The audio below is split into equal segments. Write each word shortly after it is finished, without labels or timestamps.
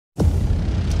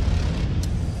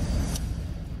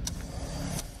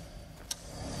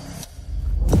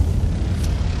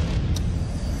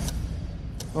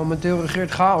Momenteel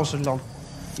regeert chaos het land.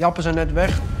 Jappen zijn net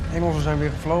weg, Engelsen zijn weer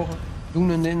gevlogen.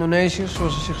 Doen en de Indonesiërs,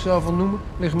 zoals ze zichzelf wel noemen,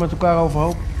 liggen met elkaar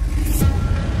overhoop.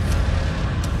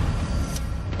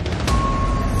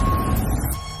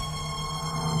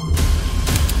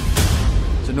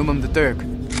 Ze noemen hem de Turk.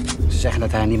 Ze zeggen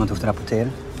dat hij niemand hoeft te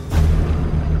rapporteren.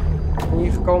 Ik ben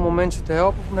hier gekomen om mensen te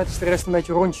helpen of net als de rest een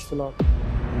beetje rondjes te lopen.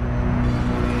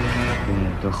 Kun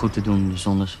je door goed te doen de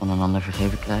zondes van een ander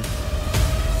vergeven krijgen?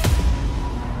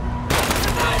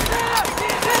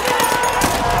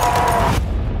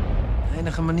 De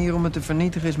enige manier om het te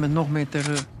vernietigen is met nog meer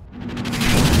terreur.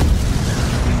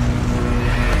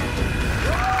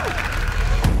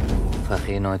 Vraag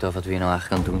je je nooit af wat we hier nou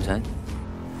eigenlijk aan het doen zijn?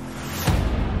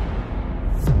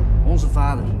 Onze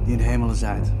Vader, die in de hemelen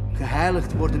zijt,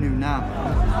 geheiligd worden uw naam.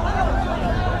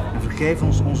 En vergeef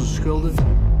ons onze schulden,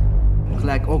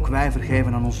 gelijk ook wij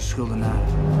vergeven aan onze schuldenaren.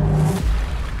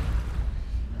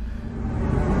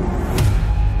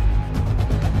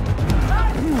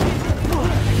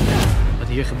 Wat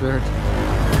hier gebeurt,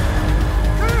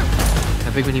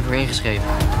 heb ik me niet voor ingeschreven.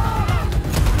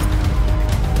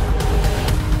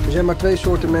 Er zijn maar 2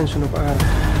 soorten mensen op aarde.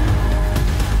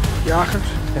 Jagers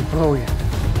en prooien.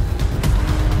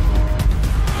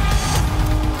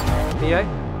 En jij?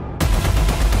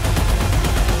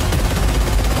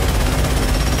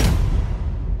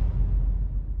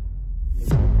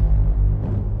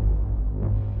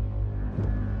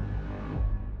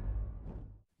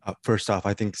 First off,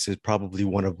 I think this is probably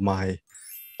one of my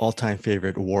all-time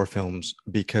favorite war films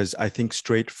because I think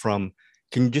straight from,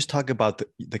 can you just talk about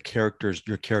the characters,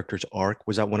 your character's arc?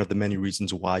 Was that one of the many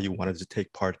reasons why you wanted to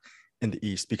take part in the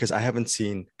East? Because I haven't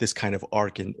seen this kind of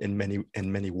arc in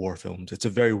many war films. It's a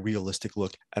very realistic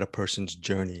look at a person's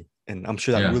journey, and I'm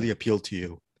sure that really appealed to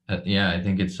you. Yeah, I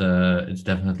think it's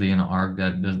definitely an arc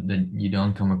that you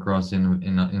don't come across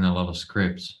in a lot of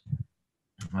scripts,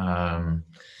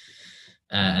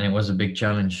 and it was a big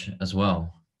challenge as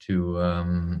well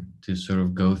to sort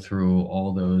of go through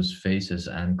all those phases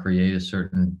and create a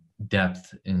certain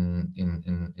depth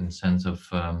in sense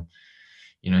of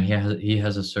you know, he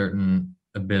has a certain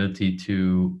ability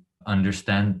to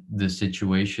understand the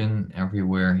situation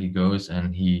everywhere he goes,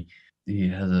 and he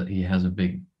has a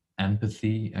big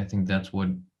empathy. I think that's what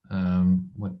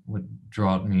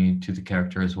brought me to the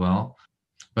character as well.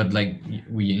 But like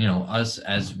we, you know, us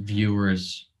as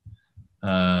viewers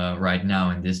right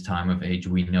now in this time of age,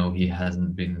 we know he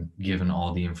hasn't been given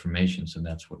all the information, so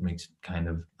that's what makes it kind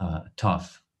of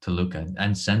tough to look at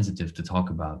and sensitive to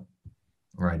talk about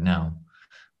right now.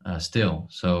 Still,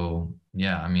 so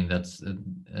yeah, I mean that's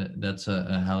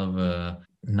a hell of a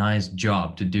nice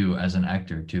job to do as an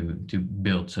actor to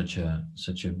build such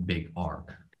a big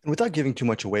arc. Without giving too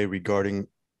much away regarding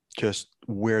just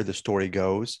where the story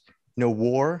goes, you know,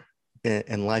 war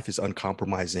and life is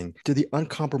uncompromising. Did the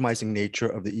uncompromising nature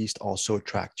of the East also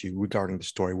attract you regarding the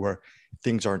story, where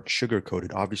things aren't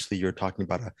sugar-coated? Obviously, you're talking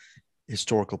about a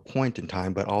historical point in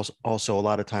time, but also a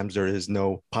lot of times there is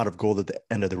no pot of gold at the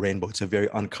end of the rainbow. It's a very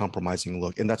uncompromising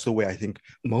look, and that's the way I think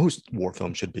most war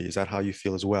films should be. Is that how you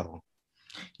feel as well?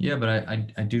 Yeah, but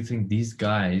I do think these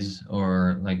guys,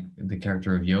 or like the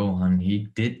character of Johan, he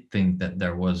did think that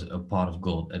there was a pot of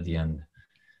gold at the end.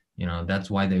 You know, that's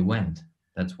why they went.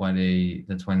 That's when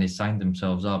they signed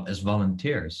themselves up as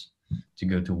volunteers to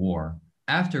go to war.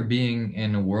 After being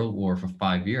in a world war for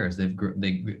 5 years,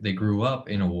 they grew up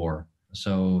in a war.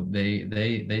 So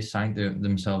they signed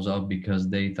themselves up because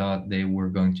they thought they were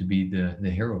going to be the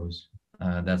heroes.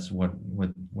 That's what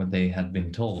they had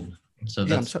been told. So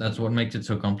that's what makes it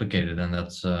so complicated, and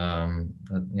that's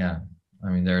yeah. I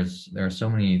mean, there are so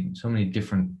many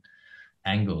different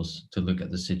angles to look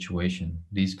at the situation.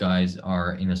 These guys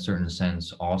are, in a certain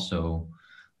sense, also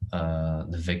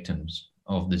the victims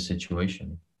of the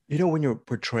situation. You know, when you're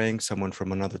portraying someone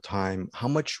from another time, how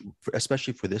much,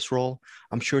 especially for this role,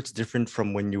 I'm sure it's different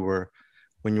from when you were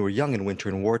young in Winter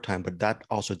and Wartime, but that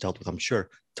also dealt with, I'm sure,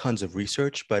 tons of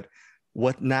research. But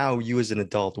what now, you as an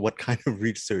adult, what kind of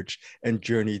research and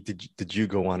journey did you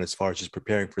go on as far as just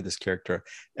preparing for this character?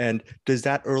 And does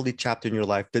that early chapter in your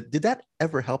life, did that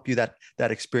ever help you, that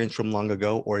experience from long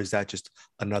ago, or is that just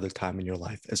another time in your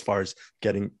life as far as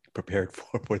getting prepared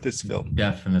for this film?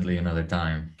 Definitely another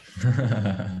time.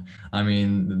 I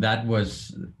mean, that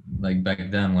was like back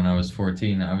then when I was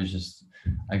 14, I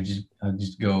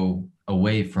just go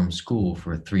away from school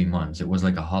for 3 months. It was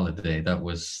like a holiday. That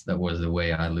was the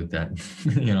way I looked at,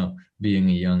 you know, being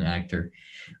a young actor.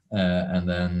 And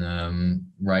then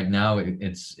right now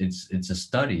it's a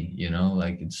study, you know,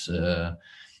 like it's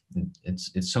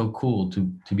so cool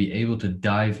to be able to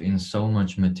dive in so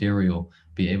much material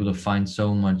be able to find so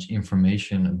much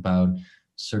information about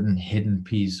certain hidden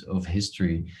piece of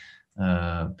history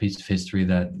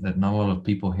that not a lot of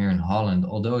people here in Holland,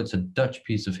 although it's a Dutch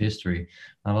piece of history,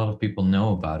 not a lot of people know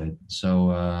about it. So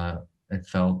it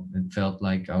felt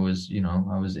like I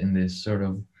was in this sort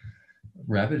of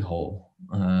rabbit hole,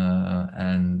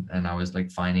 and I was like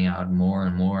finding out more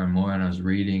and more and more, and I was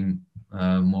reading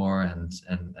more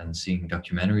and seeing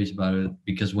documentaries about it,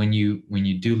 because when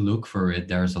you do look for it,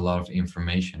 there's a lot of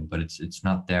information, but it's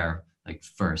not there like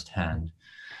firsthand,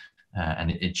 and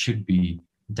it should be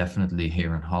definitely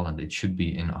here in Holland. It should be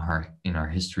in our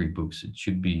history books. It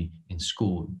should be in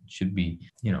school. It should be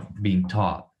being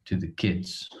taught to the kids,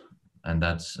 and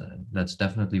that's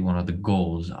definitely one of the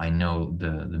goals I know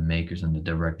the makers and the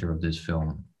director of this film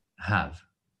have.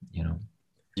 To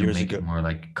Years make ago. it more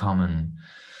like common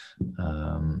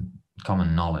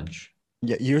knowledge.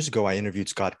 Yeah, years ago, I interviewed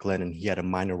Scott Glenn, and he had a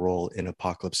minor role in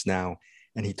Apocalypse Now.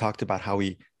 And he talked about how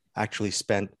he actually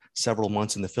spent several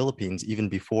months in the Philippines, even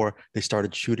before they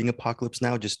started shooting Apocalypse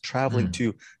Now, just traveling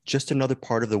to just another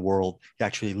part of the world. He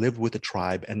actually lived with a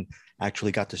tribe and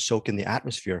actually got to soak in the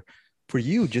atmosphere. For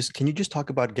you, can you just talk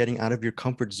about getting out of your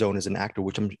comfort zone as an actor,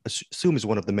 which I assume is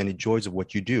one of the many joys of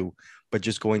what you do, but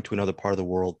just going to another part of the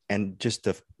world and just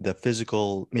the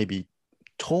physical, maybe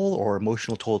toll or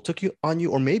emotional toll it took on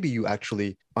you, or maybe you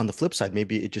actually, on the flip side,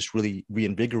 maybe it just really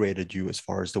reinvigorated you as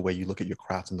far as the way you look at your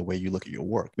craft and the way you look at your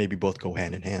work. Maybe both go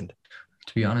hand in hand.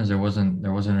 To be honest, there wasn't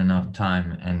enough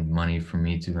time and money for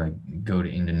me to like go to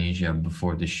Indonesia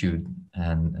before the shoot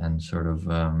and sort of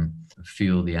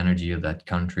feel the energy of that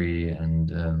country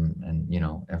and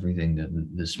everything,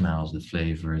 the smells, the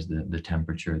flavors, the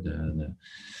temperature, the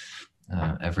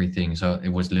everything. So it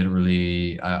was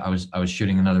literally I was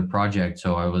shooting another project,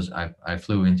 so I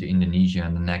flew into Indonesia,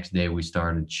 and the next day we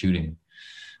started shooting.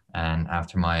 And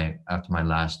after my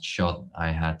last shot,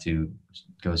 I had to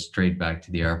go straight back to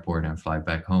the airport and fly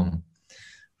back home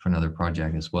for another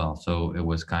project as well. So it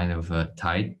was kind of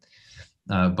tight,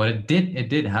 but it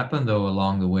did happen though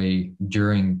along the way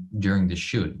during the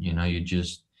shoot.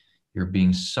 You're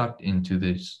being sucked into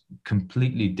this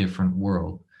completely different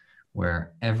world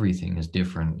where everything is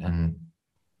different. And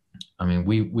I mean,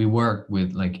 we worked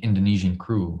with like Indonesian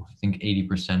crew. I think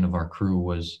 80% of our crew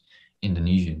was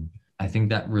Indonesian. I think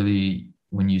that really,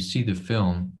 when you see the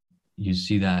film, you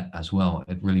see that as well.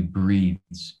 It really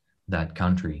breathes that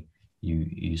country.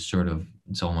 You sort of,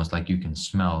 it's almost like you can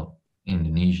smell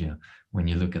Indonesia when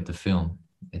you look at the film.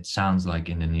 It sounds like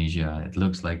Indonesia. It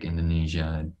looks like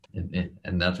Indonesia.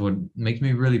 And that's what makes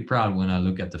me really proud when I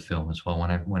look at the film as well.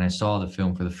 When I saw the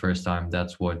film for the first time,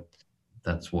 that's what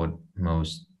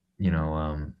most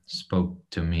spoke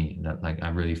to me. That like I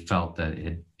really felt that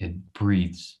it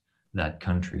breathes that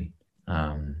country,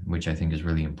 which I think is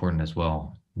really important as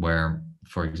well. Where,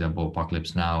 for example,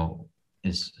 Apocalypse Now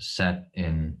is set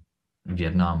in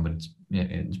Vietnam, but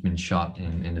it's been shot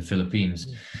in the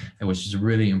Philippines, and which is a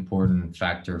really important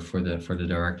factor for the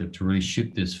director to really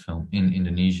shoot this film in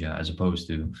Indonesia as opposed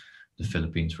to the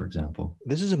Philippines, for example.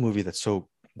 This is a movie that's so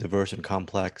diverse and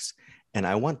complex, and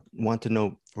I want to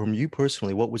know from you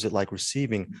personally, what was it like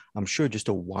receiving, I'm sure, just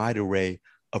a wide array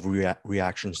of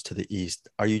reactions to the East?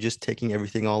 Are you just taking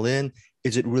everything all in?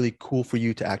 Is it really cool for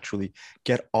you to actually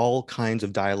get all kinds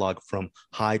of dialogue from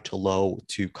high to low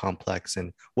to complex?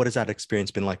 And what has that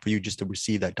experience been like for you, just to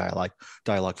receive that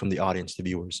dialogue from the audience, the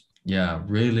viewers? Yeah,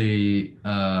 really,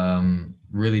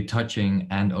 really touching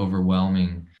and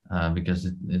overwhelming, because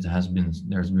there's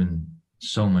been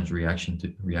so much reaction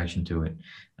to it,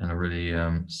 and it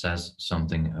really says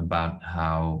something about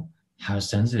how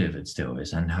sensitive it still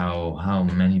is, and how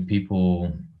many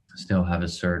people still have a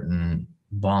certain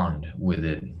bond with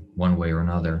it one way or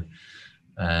another.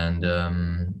 And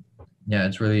yeah,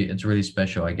 it's really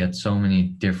special. I get so many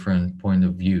different point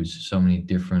of views, so many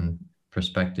different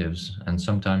perspectives, and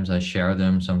sometimes I share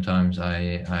them, sometimes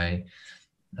I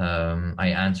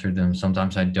answer them,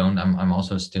 sometimes I don't. I'm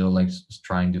also still like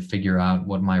trying to figure out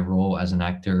what my role as an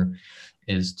actor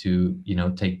is to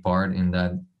take part in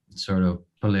that sort of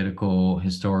political,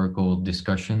 historical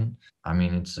discussion. I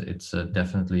mean, it's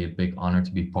definitely a big honor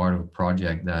to be part of a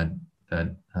project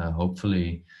that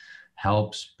hopefully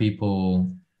helps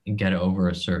people get over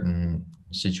a certain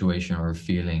situation or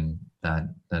feeling that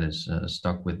is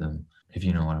stuck with them, if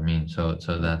you know what I mean. So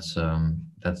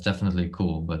that's definitely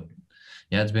cool. But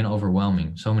yeah, it's been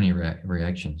overwhelming. So many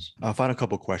reactions. Final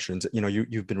couple of questions.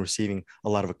 You've been receiving a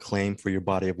lot of acclaim for your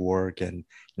body of work, and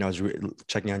I was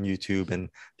checking on YouTube and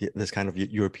this kind of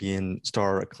European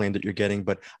star acclaim that you're getting.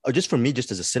 But just for me, just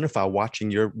as a cinephile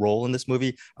watching your role in this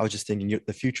movie, I was just thinking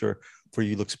the future for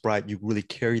you looks bright. You really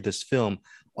carry this film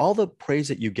all the praise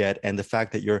that you get and the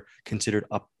fact that you're considered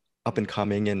up and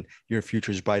coming and your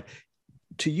future is bright,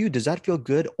 to you, does that feel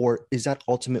good, or is that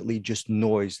ultimately just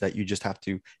noise that you just have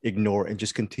to ignore and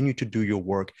just continue to do your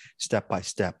work step by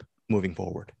step moving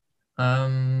forward?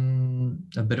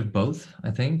 A bit of both,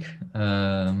 I think.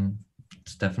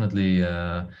 It's definitely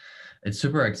it's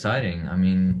super exciting. I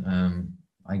mean,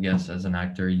 I guess as an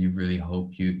actor, you really hope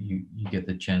you get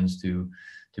the chance to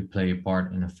play a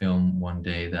part in a film one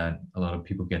day that a lot of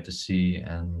people get to see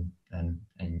and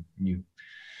you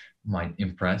might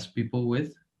impress people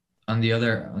with. On the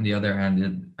other hand,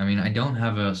 I mean, I don't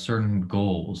have a certain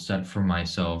goal set for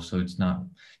myself, so it's not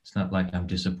like I'm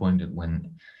disappointed when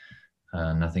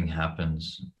nothing happens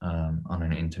on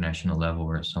an international level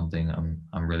or something.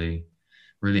 I'm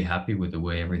really happy with the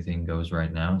way everything goes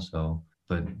right now. So,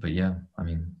 but yeah, I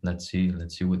mean, let's see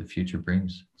what the future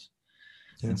brings.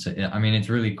 I mean, it's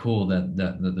really cool that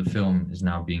the film is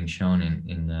now being shown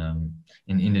in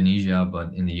Indonesia, but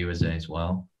in the USA as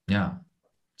well. Yeah,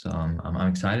 so I'm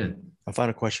excited. My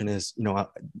final question is,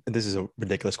 this is a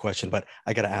ridiculous question, but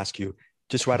I got to ask you,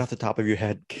 just right off the top of your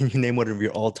head, can you name one of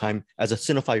your all-time, as a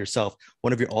cinephile yourself,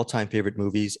 one of your all-time favorite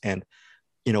movies? And,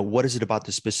 what is it about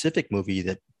the specific movie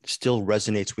that still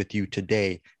resonates with you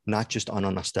today, not just on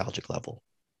a nostalgic level?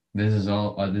 This is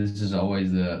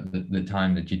always the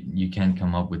time that you can't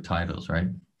come up with titles, right?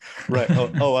 Right.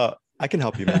 I can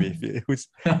help you maybe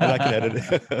and I can edit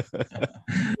it.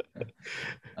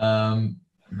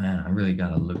 Man, I really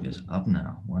gotta look this up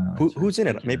now. Wow. Who's in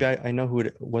it? Maybe I know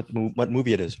what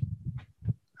movie it is.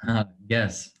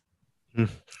 Guess.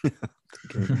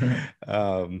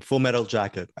 Full Metal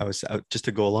Jacket. I was just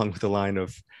to go along with the line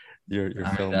of your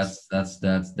films.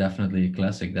 That's definitely a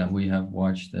classic that we have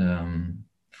watched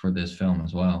for this film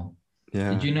as well. Yeah.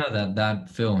 Did you know that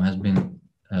film has been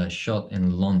shot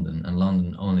in London and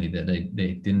London only? That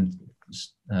they didn't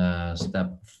step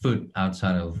foot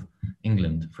outside of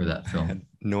England for that film. I had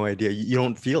no idea. You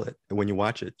don't feel it when you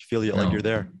watch it. You feel like you're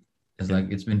there. It's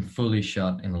like it's been fully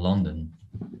shot in London.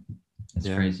 It's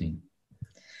crazy.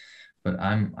 But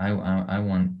I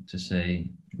want to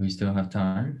say we still have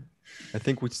time. I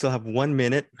think we still have 1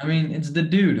 minute. I mean, it's the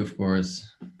dude, of course.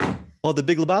 Oh, the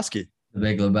Big Lebowski. The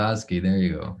Big Lebowski. There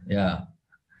you go. Yeah.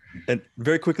 And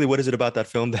very quickly, what is it about that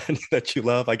film that you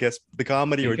love? I guess the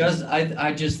comedy, because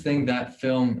I just think that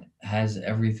film has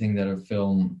everything that a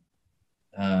film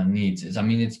needs. It's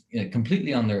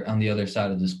completely on the other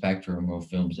side of the spectrum of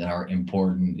films that are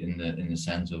important in the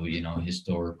sense of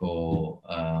historical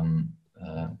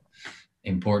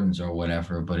importance or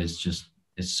whatever. But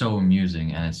it's so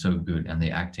amusing and it's so good and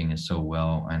the acting is so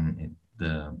well and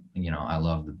I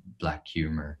love the black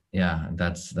humor. Yeah,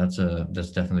 that's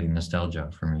definitely nostalgia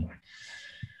for me.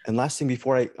 And last thing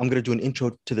before I'm going to do an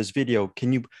intro to this video,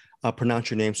 can you pronounce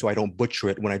your name so I don't butcher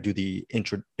it when I do the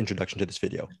introduction to this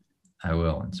video? I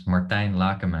will. It's Martijn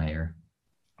Lakemeier.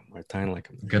 Martijn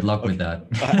Lakemeier. Good luck with that.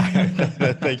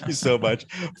 Thank you so much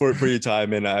for your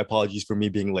time, and apologies for me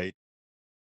being late.